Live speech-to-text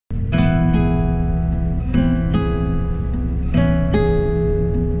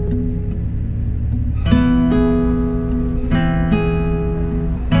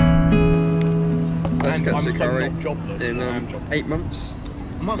in 8 months.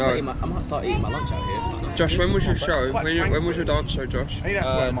 I might start eating my lunch out here. It's quite nice. Josh, when was your show? When was your dance show, Josh?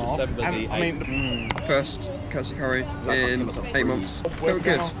 December the 8th. First curry curry in 8 months. Felt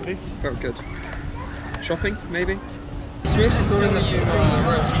good. Felt good. Shopping, maybe? Swish is all in the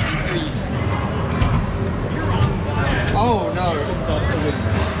wrist. Oh no!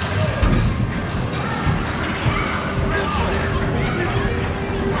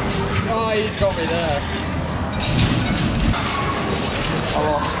 Oh, he's got me there. I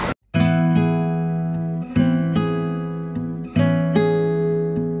lost.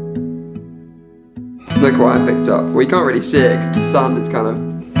 Look what I picked up. Well, you can't really see it because the sun is kind of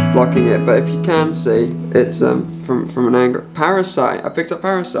blocking it, but if you can see, it's from an angle. Parasite. I picked up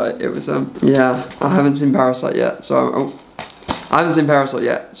Parasite. It was yeah. I haven't seen Parasite yet, so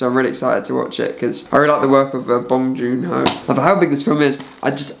I'm really excited to watch it because I really like the work of Bong Joon-ho. But how big this film is,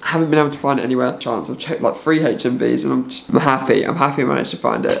 I just haven't been able to find it anywhere. Chance I've checked like 3 HMVs and I'm happy. I'm happy I managed to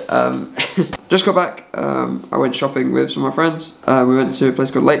find it. Just got back. I went shopping with some of my friends. We went to a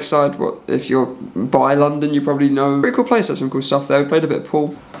place called Lakeside. If you're by London, you probably know. Pretty cool place. There's some cool stuff there. We played a bit of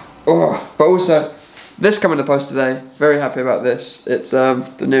pool. Oh, but also this coming to post today. Very happy about this. It's the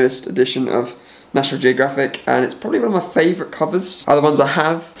newest edition of National Geographic, and it's probably one of my favourite covers out of the ones I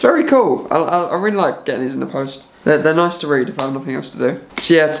have. It's very cool. I really like getting these in the post. They're nice to read if I have nothing else to do.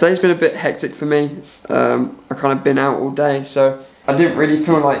 So yeah, today's been a bit hectic for me. I've kind of been out all day, so I didn't really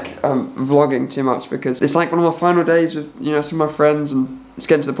feel like vlogging too much because it's like one of my final days with some of my friends, and it's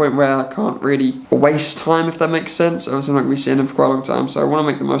getting to the point where I can't really waste time, if that makes sense. Obviously I'm not going to be seeing them for quite a long time, so I want to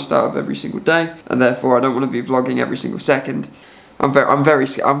make the most out of every single day, and therefore I don't want to be vlogging every single second. I'm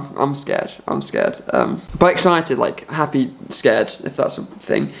scared, but excited, like happy, scared, if that's a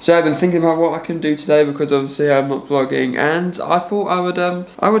thing. So I've been thinking about what I can do today because obviously I'm not vlogging, and I thought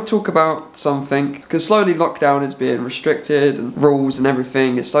I would talk about something because slowly lockdown is being restricted and rules and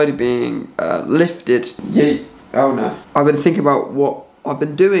everything is slowly being lifted. Yeah. Oh no. I've been thinking about what I've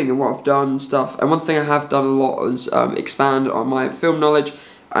been doing and what I've done and stuff, and one thing I have done a lot is expand on my film knowledge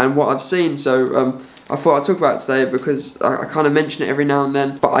and what I've seen. So I thought I'd talk about it today because I kind of mention it every now and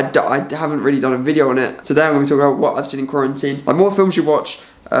then, but I haven't really done a video on it. Today I'm going to talk about what I've seen in quarantine. Like more films you watch,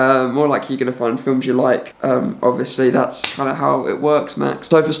 more likely you're going to find films you like. Obviously that's kind of how it works, Max.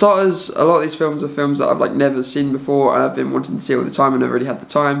 So for starters, a lot of these films are films that I've like never seen before and I've been wanting to see all the time and never really had the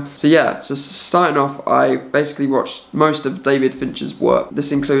time. So yeah, so starting off, I basically watched most of David Fincher's work.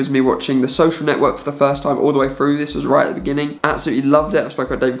 This includes me watching The Social Network for the first time all the way through. This was right at the beginning. Absolutely loved it. I've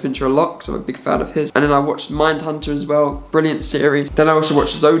spoken about David Fincher a lot because I'm a big fan of his. And then I watched Mindhunter as well. Brilliant series. Then I also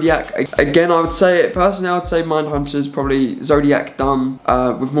watched Zodiac. Again, I would say, personally, I would say Mindhunter is probably Zodiac done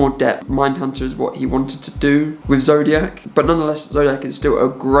with more depth. Mindhunter is what he wanted to do with Zodiac. But nonetheless, Zodiac is still a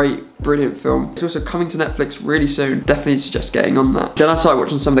great, brilliant film. It's also coming to Netflix really soon. Definitely suggest getting on that. Then I started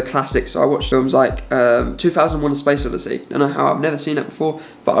watching some of the classics. So I watched films like 2001: A Space Odyssey. I don't know how, I've never seen it before,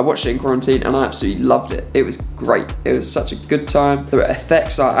 but I watched it in quarantine and I absolutely loved it. It was great. It was such a good time. The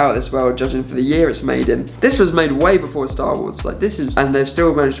effects are out of this world, judging for the year it's made in. This was made way before Star Wars. Like this is, and they've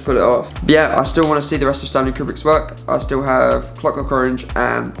still managed to pull it off. But yeah, I still want to see the rest of Stanley Kubrick's work. I still have Clockwork Orange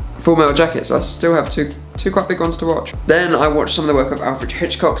and Full Metal Jacket, so I still have two quite big ones to watch. Then I watched some of the work of Alfred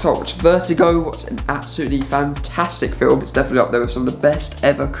Hitchcock. So I watched Vertigo. What's an absolutely fantastic film. It's definitely up there with some of the best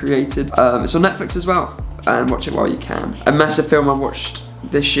ever created. It's on Netflix as well, and watch it while you can. A massive film I watched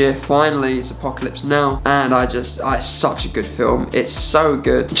this year, finally, is Apocalypse Now, and it's such a good film. It's so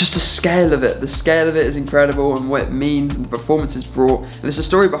good. Just the scale of it is incredible, and what it means and the performances brought, and there's a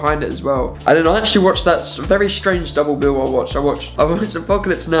story behind it as well. And then I actually watched that very strange double bill I watched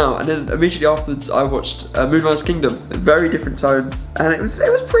Apocalypse Now, and then immediately afterwards I watched Moonrise Kingdom. Very different tones, and it was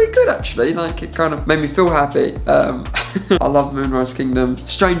pretty good actually. Like it kind of made me feel happy. I love Moonrise Kingdom.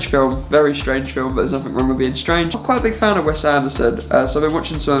 Strange film, very strange film, but there's nothing wrong with being strange. I'm quite a big fan of Wes Anderson, so I've been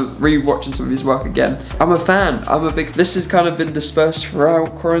rewatching some of his work again. I'm a fan. This has kind of been dispersed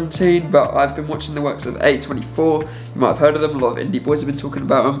throughout quarantine, but I've been watching the works of A24. You might have heard of them. A lot of indie boys have been talking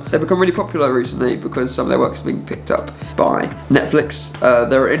about them. They've become really popular recently because some of their work has been picked up by Netflix.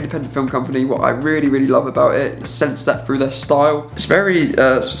 They're an independent film company. What I really, really love about it is sense that through their style. It's very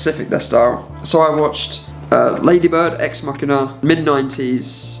specific, their style. So I watched Lady Bird, Ex Machina,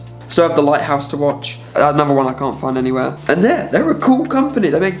 mid-90s. So I have The Lighthouse to watch. Another one I can't find anywhere. And they're a cool company.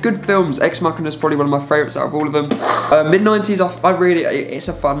 They make good films. Ex Machina is probably one of my favourites out of all of them. Mid-90s, it's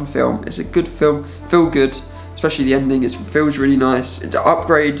a fun film. It's a good film. Feel good. Especially the ending. It feels really nice. The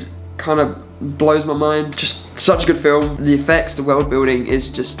Upgrade kind of blows my mind. Just such a good film. The effects, the world building is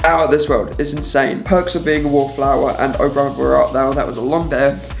just out of this world. It's insane. Perks of Being a Wallflower and Oh Brother Where Art Thou. That was a long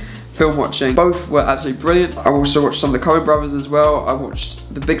day film watching. Both were absolutely brilliant. I also watched some of the Coen brothers as well. I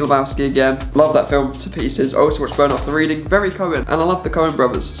watched The Big Lebowski again. Love that film to pieces. I also watched Burn After Reading. Very Coen, and I love the Coen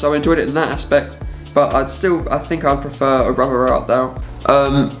brothers, so I enjoyed it in that aspect. But I think I'd prefer A Brother Where Art Thou.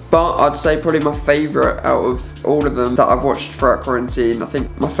 But I'd say probably my favourite out of all of them that I've watched throughout quarantine, I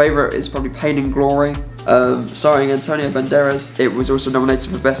think my favourite is probably Pain and Glory, starring Antonio Banderas. It was also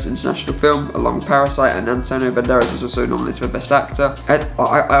nominated for Best International Film along with Parasite, and Antonio Banderas was also nominated for Best Actor. And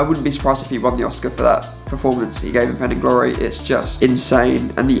I wouldn't be surprised if he won the Oscar for that performance he gave in Pain and Glory. It's just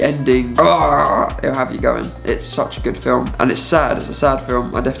insane, and the ending, it'll have you going. It's such a good film, and it's sad. It's a sad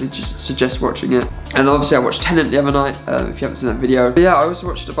film. I definitely just suggest watching it. And obviously I watched Tenet the other night, if you haven't seen that video. But yeah, I also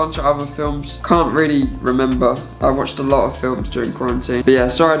watched a bunch of other films. Can't really remember. I watched a lot of films during quarantine. But yeah,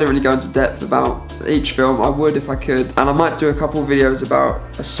 sorry I didn't really go into depth about each film. I would if I could. And I might do a couple of videos about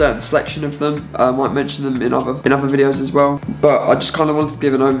a certain selection of them. I might mention them in other videos as well. But I just kind of wanted to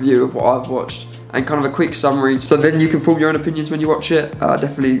give an overview of what I've watched and kind of a quick summary, so then you can form your own opinions when you watch it. I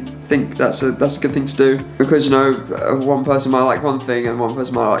definitely think that's a good thing to do, because you know, one person might like one thing and one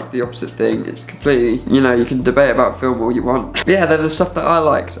person might like the opposite thing. It's completely, you know, you can debate about film all you want. But yeah, they're the stuff that I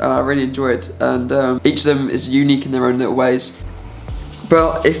liked and I really enjoyed, and each of them is unique in their own little ways.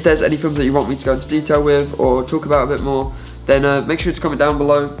 But if there's any films that you want me to go into detail with or talk about a bit more, then make sure to comment down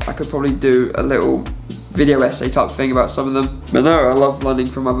below. I could probably do a little video essay type thing about some of them. But no, I love learning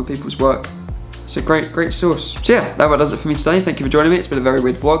from other people's work. It's a great source. So yeah, that does it for me today. Thank you for joining me. It's been a very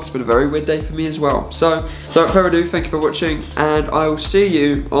weird vlog. It's been a very weird day for me as well. So without further ado, thank you for watching, and I will see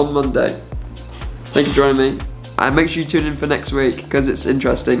you on Monday. Thank you for joining me, and make sure you tune in for next week because it's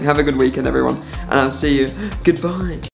interesting. Have a good weekend, everyone, and I'll see you. Goodbye.